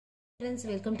Friends,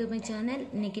 welcome to my channel.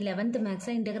 இன்னைக்கு 11th maths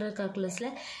integral calculusல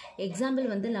example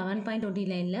வந்து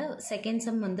 11.29ல second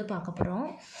sum வந்து பார்க்க போறோம்.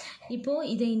 இப்போ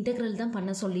இதை இன்டெகிரல் தான்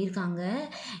பண்ண சொல்லியிருக்காங்க.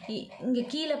 இங்க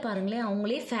கீழே பாருங்களேன்,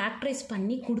 அவங்களே ஃபேக்டரைஸ்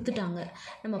பண்ணி கொடுத்துட்டாங்க.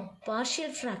 நம்ம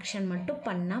பார்ஷியல் ஃப்ராக்ஷன் மட்டும்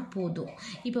பண்ணா போதும்.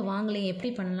 இப்போ வாங்களே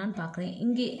எப்படி பண்ணலாம்னு பார்க்குறேன்.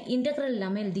 இங்கே இன்டெகிரல்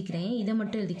எல்லாமே எழுதிக்கிறேன், இதை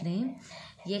மட்டும் எழுதிக்கிறேன்.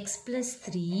 x plus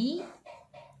 3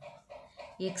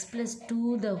 x plus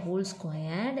 2 the whole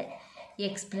squared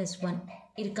x plus 1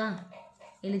 இருக்கா,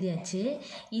 எழுதியாச்சு.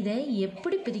 இதை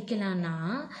எப்படி பிரிக்கலாம்னா,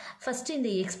 ஃபஸ்ட்டு இந்த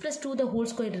x plus 2 the whole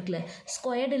square இருக்குல்ல,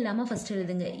 ஸ்கொயர்டு இல்லாமல் ஃபஸ்ட்டு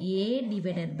எழுதுங்க. a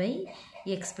divided by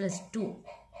x plus 2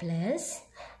 plus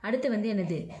அடுத்து வந்து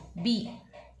என்னது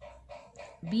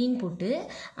பின்னு போட்டு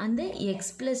அந்த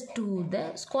x plus 2 the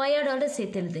ஸ்கொயர்டோட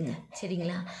சேர்த்து எழுதுங்க,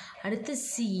 சரிங்களா. அடுத்து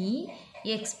c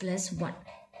x plus 1.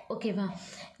 ஓகேவா.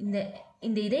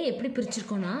 இந்த இதை எப்படி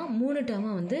பிரிச்சிருக்கோன்னா, 3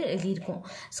 டேர்மை வந்து எழுதியிருக்கோம்.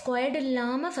 ஸ்கொயர்டு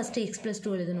இல்லாமல் ஃபஸ்ட்டு x plus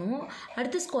 2 எழுதணும்,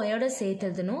 அடுத்து ஸ்கொயர்டை சேர்த்து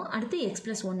எழுதணும், அடுத்து x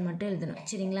plus 1 மட்டும் எழுதணும்,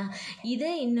 சரிங்களா.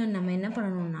 இதை இன்னும் நம்ம என்ன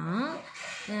பண்ணணும்னா,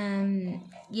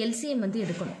 எல்சிஎம் வந்து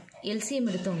எடுக்கணும். எல்சிஎம்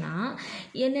எடுத்தோம்னா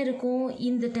என்ன இருக்கும்,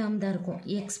 இந்த டேர்ம் தான் இருக்கும்,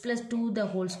 x plus 2 the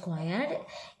whole squared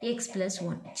x plus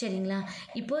 1, சரிங்களா.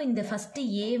 இப்போது இந்த ஃபஸ்ட்டு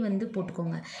a வந்து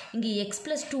போட்டுக்கோங்க. இங்கே x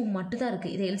plus 2 மட்டும் தான்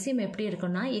இருக்குது. இது எல்சிஎம் எப்படி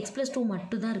இருக்குன்னா, x plus 2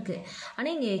 மட்டும் தான் இருக்குது.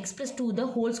 ஆனால் இங்கே x plus 2 the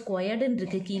whole squaredன்னு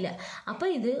இருக்குது கீழே. அப்போ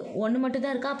இது 1 மட்டும்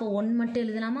தான் இருக்கா, அப்போ 1 மட்டும்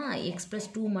எழுதலாமா, x plus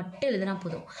 2 மட்டும் எழுதினா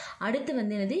போதும். அடுத்து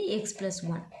வந்து என்னது x plus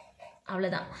 1,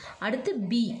 அவ்வளோதான். அடுத்து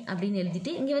b அப்படின்னு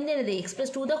எழுதிட்டு இங்கே வந்து என்னது x plus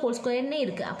 2 தான் ஹோல் ஸ்கொயர்னே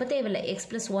இருக்குது, அப்போ தேவையில்லை, x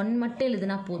plus 1 மட்டும்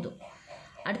எழுதுனா போதும்.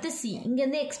 அடுத்து c, இங்கே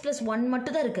வந்து x plus 1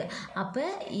 மட்டும் தான் இருக்குது, அப்போ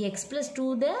x plus 2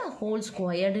 the whole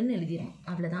squaredன்னு எழுதிடணும்,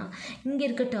 அவ்வளோதான். இங்கே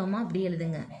இருக்க டேர்மாக அப்படி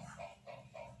எழுதுங்க,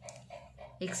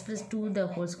 x plus 2 the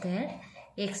whole squared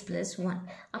x plus 1.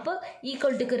 அப்போ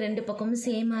ஈக்குவல்ட்டுக்கு ரெண்டு பக்கமும்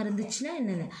சேமாக இருந்துச்சுன்னா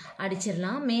என்னென்ன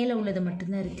அடிச்சிடலாம். மேலே உள்ளது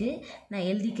மட்டும்தான் இருக்குது, நான்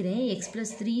எழுதிக்கிறேன். x plus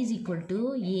 3 is equal to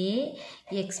a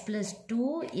x plus 2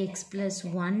 x plus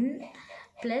 1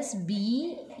 plus b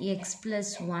x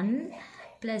plus 1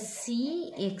 plus c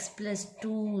x plus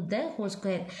 2 the whole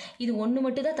square. இது ஒன்று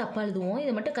மட்டும் தான் தப்பாக எழுதுவோம்,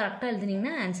 இதை மட்டும் கரெக்டாக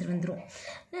எழுதுனீங்கன்னா ஆன்சர் வந்துடும்.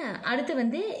 அடுத்து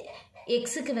வந்து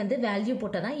எக்ஸுக்கு வந்து வேல்யூ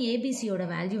போட்டால் தான் ஏபிசியோட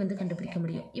வேல்யூ வந்து கண்டுபிடிக்க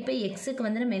முடியும். இப்போ எக்ஸுக்கு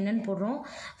வந்து நம்ம என்னென்னு போடுறோம்,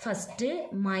 ஃபஸ்ட்டு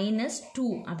 -2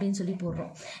 அப்படின்னு சொல்லி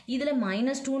போடுறோம். இதில்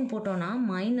 -2ன்னு போட்டோன்னா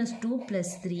 -2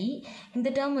 + 3, இந்த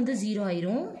டேர்ம் வந்து 0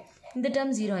 ஆயிரும், இந்த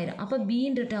டேர்ம் 0 ஆயிரும். அப்போ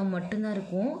பின்ற டேர்ம் மட்டும்தான்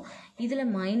இருக்கும். இதில்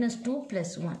 -2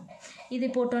 + 1, இது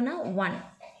போட்டோன்னா 1,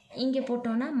 இங்கே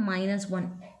போட்டோன்னா -1,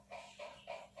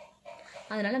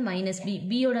 அதனால் -b.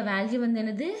 பியோட வேல்யூ வந்து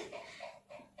என்னது,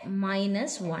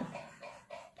 -1.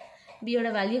 பியோட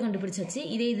வேல்யூ கண்டுபிடிச்சாச்சு.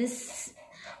 இது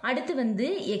அடுத்து வந்து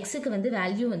எக்ஸுக்கு வந்து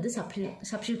வேல்யூ வந்து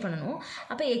சப்ஸ்டியூட் பண்ணணும்.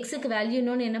 அப்போ எக்ஸுக்கு வேல்யூ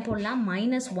இன்னொன்று என்ன போடலாம்,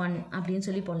 -1 அப்படின்னு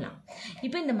சொல்லி போடலாம்.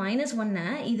 இப்போ இந்த -1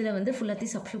 இதில் வந்து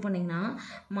ஃபுல்லாத்தையும் சப்ஸ்டியூட் பண்ணிங்கன்னா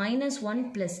 -1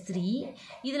 + 3,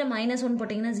 இதில் -1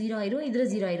 போட்டிங்கன்னா 0 ஆயிரும், இதில்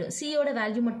 0 ஆயிரும். சியோட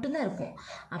வேல்யூ மட்டும்தான் இருக்கும்.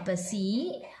 அப்போ c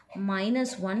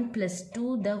 -1 + 2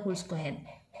 the whole square.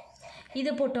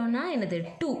 இது போட்டோன்னா என்னது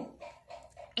 2,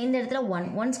 இந்த இடத்துல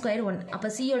 1 ஸ்கொயர் 1, அப்போ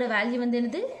சியோட வேல்யூ வந்து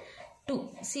என்னது 2,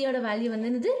 சியோட வேல்யூ வந்து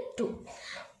என்னது 2.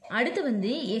 அடுத்து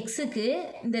வந்து எக்ஸுக்கு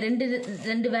இந்த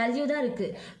ரெண்டு வேல்யூ தான் இருக்குது,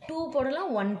 2 போடலாம்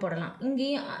 1 போடலாம்,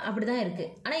 இங்கேயும் அப்படி தான் இருக்குது.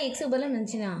 ஆனால் எக்ஸுக்கு பதிலாக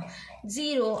நினச்சினா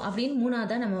 0 அப்படின்னு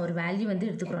மூணாவதாக நம்ம ஒரு வேல்யூ வந்து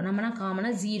எடுத்துக்கிறோம். நம்மனா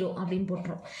காமனாக 0 அப்படின்னு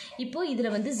போட்டுறோம். இப்போது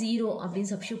இதில் வந்து 0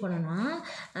 அப்படின்னு சப்ஸ்டியூட் பண்ணோன்னா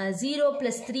 0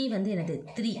 + 3 வந்து என்னது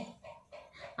 3.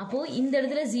 அப்போது இந்த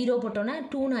இடத்துல 0 போட்டோன்னா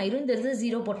 2 ஆயிரும், இந்த இடத்துல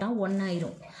 0 போட்டால் 1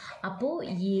 ஆயிரும். அப்போது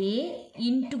a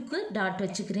இன்ட்டுக்கு டாட்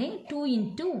வச்சுக்கிறேன், 2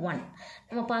 × 1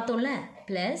 நம்ம பார்த்தோம்ல,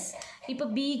 ப்ளஸ் இப்போ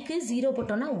பிக்கு 0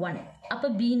 போட்டோன்னா 1, அப்போ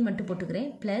பின்னு மட்டும் போட்டுக்கிறேன்,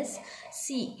 ப்ளஸ்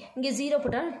சி, இங்கே 0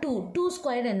 போட்டாலும் 2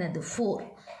 ஸ்கொயர் என்னது 4,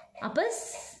 அப்போ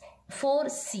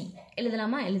 4c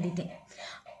எழுதலாமா, எழுதிட்டேன்.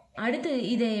 அடுத்து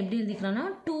இதை எப்படி எழுதிக்கலாம்னா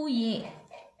 2a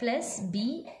 + b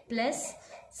 +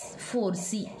 4c.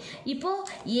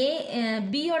 இப்போது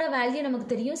பியோட வேல்யூ நமக்கு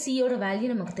தெரியும், சியோட வேல்யூ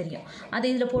நமக்கு தெரியும், அதை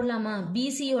இதில் போடலாமா.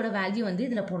 பிசியோட வேல்யூ வந்து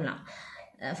இதில் போடலாம்.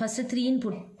 ஃபஸ்ட்டு 3ன்னு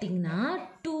போட்டிங்கன்னா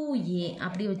 2a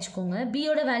அப்படி வச்சுக்கோங்க.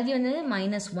 பியோட வேல்யூ வந்து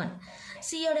 -1,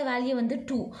 சியோட வேல்யூ வந்து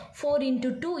 2, 4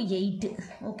 × 2 8,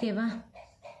 ஓகேவா.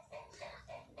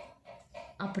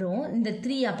 அப்புறம் இந்த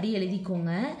 3 அப்படி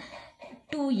எழுதிக்கோங்க,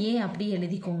 2a அப்படி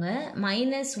எழுதிக்கோங்க,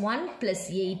 -1 +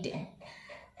 8.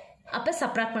 அப்போ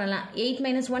சப்ராக்ட் பண்ணலாம்.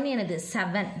 8 - 1 எனது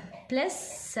 7 +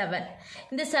 7,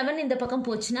 இந்த 7 இந்த பக்கம்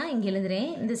போச்சுன்னா இங்கே எழுதுகிறேன்,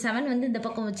 இந்த 7 வந்து இந்த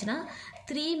பக்கம் வச்சுன்னா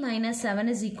 3 -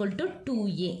 7 =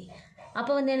 2a.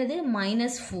 அப்போ வந்து என்னது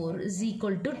 -4 =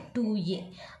 2a.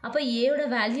 அப்போ ஏயோட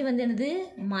வேல்யூ வந்து என்னது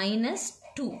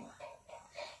 -2.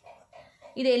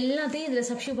 இது எல்லாத்தையும் இதில்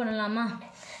சப்ஸ்டியூட் பண்ணலாமா.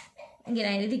 இங்கே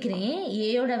நான் எழுதிக்கிறேன்.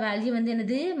 ஏயோட வேல்யூ வந்து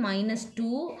என்னது -2,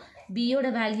 பியோட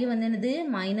வேல்யூ வந்து என்னது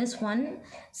 -1,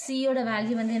 சியோட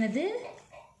வேல்யூ வந்து என்னது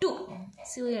 2.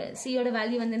 சியோட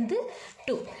வேல்யூ வந்து என்னது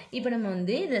 2. இப்போ நம்ம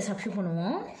வந்து இதை சப்ஸ்டிட்யூட்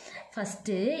பண்ணுவோம்.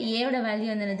 ஃபஸ்ட்டு ஏயோட வேல்யூ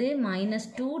வந்து என்னது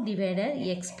 -2 டிவைடட்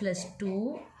எக்ஸ் ப்ளஸ் 2.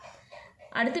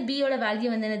 அடுத்து பியோட வேல்யூ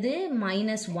வந்து என்னது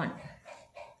 -1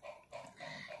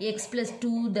 x plus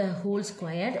 2 the whole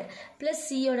squared plus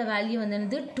c ஓட வேல்யூ வந்து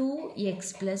என்னது 2x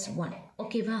plus 1.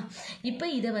 ஓகேவா? இப்போ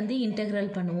இதை வந்து இன்டெக்ரல்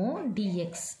பண்ணுவோம்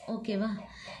dx. ஓகேவா?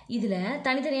 இதில்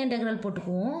தனித்தனியாக இன்டெக்ரல்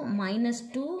போட்டுக்குவோம்.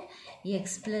 -2x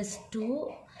plus 2,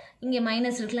 இங்கே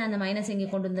மைனஸ் இருக்குல்ல, அந்த மைனஸ் இங்கே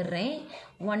கொண்டு வந்துடுறேன்.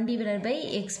 1 divided by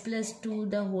x plus 2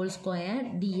 the whole square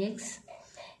dx.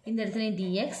 இந்த இடத்துல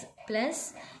dx plus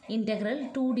integral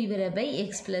 2 divided by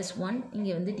x plus 1,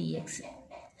 இங்கே வந்து dx.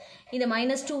 இந்த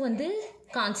 -2 வந்து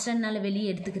கான்ஸ்டன்ட்னால வெளியே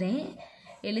எடுத்துக்கிறேன்.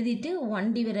 எழுதிட்டு 1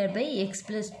 divided by x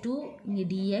plus 2 இங்கே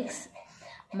dx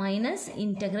minus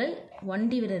integral 1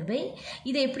 divided by,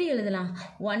 இதை எப்படி எழுதலாம்?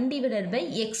 1 divided by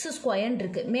x ஸ்கொயர்னு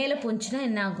இருக்குது. மேலே போச்சுன்னா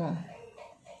என்ன ஆகும்?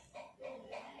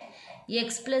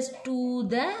 x plus 2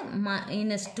 the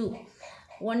 -2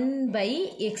 1 by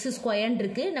x ஸ்கொயர்னு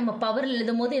இருக்குது. நம்ம பவர்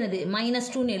எழுதும் போது என்னது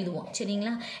 -2ன்னு எழுதுவோம்.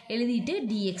 சரிங்களா? எழுதிட்டு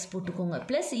dx போட்டுக்கோங்க.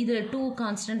 ப்ளஸ் இதில் 2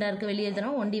 கான்ஸ்டண்ட்டாக இருக்க வெளியே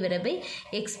எழுதுறோம். 1 divided by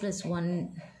x plus 1.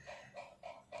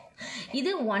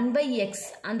 இது 1 by x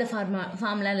அந்த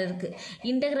ஃபார்முலாவில் இருக்குது.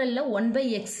 இன்டெக்ரலில் 1 by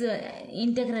x,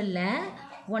 இன்டெக்ரலில்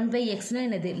 1 by xனால்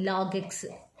என்னது log x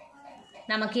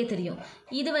நமக்கே தெரியும்.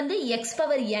 இது வந்து x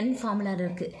பவர் n ஃபார்முலாவில்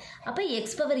இருக்குது. அப்போ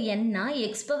x power nனா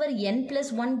x power n plus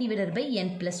 1 divided by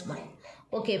n plus 1.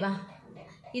 ஓகேவா?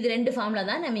 இது ரெண்டு ஃபார்முலா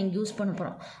தான் நம்ம இங்கே யூஸ் பண்ண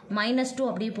போகிறோம். -2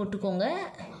 அப்படியே போட்டுக்கோங்க.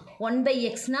 1 by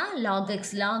xனா log x,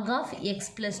 log of x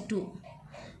plus 2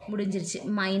 முடிஞ்சிருச்சு.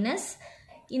 மைனஸ்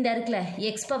இந்த இருக்குல்ல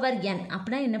x பவர் n,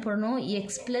 அப்படின்னா என்ன பண்ணணும்?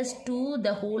 x plus 2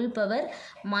 the whole power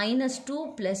 -2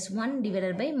 plus 1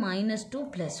 divided by -2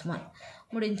 plus 1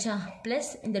 முடிஞ்சா.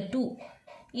 ப்ளஸ் இந்த 2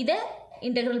 இதை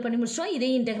இன்டெக்ரல் பண்ணி முடிச்சிட்டோம்.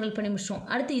 இதையும் இன்டெக்ரல் பண்ணி முடிச்சிட்டோம்.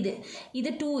 அடுத்து இது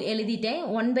 2 எழுதிட்டேன்.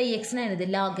 1 by xனா என்னது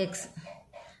log x,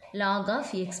 log of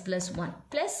x plus 1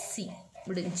 plus c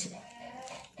முடிஞ்சு.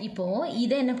 இப்போது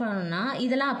இதை என்ன பண்ணணும்னா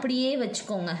இதெல்லாம் அப்படியே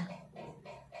வச்சுக்கோங்க.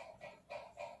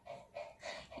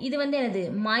 இது வந்து என்னது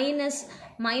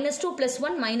 -2 plus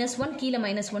 1 -1 கீழே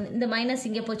 -1, இந்த மைனஸ்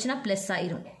இங்கே போச்சுன்னா ப்ளஸ்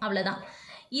ஆயிரும். அவ்வளோதான்.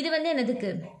 இது வந்து என்னதுக்கு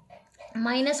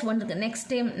 -1 இருக்குது.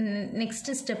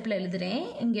 நெக்ஸ்ட் ஸ்டெப்பில் எழுதுகிறேன்.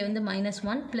 இங்கே வந்து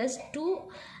 -1 plus 2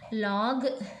 log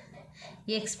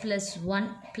x plus 1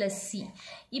 plus c.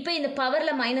 இப்போ இந்த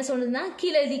பவரில் -1 தான்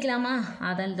கீழே எழுதிக்கலாமா?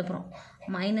 அதான் எழுத போகிறோம்.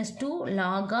 -2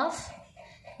 log of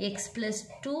x plus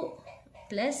 2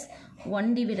 plus 1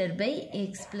 divided by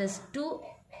x plus 2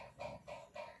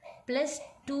 plus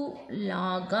 2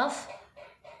 log of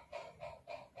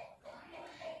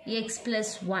x plus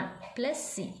 1 plus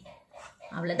c.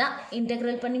 அவ்வளோதான்.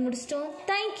 இன்டெக்ரல் பண்ணி முடிச்சிட்டோம்.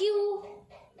 தேங்க்யூ.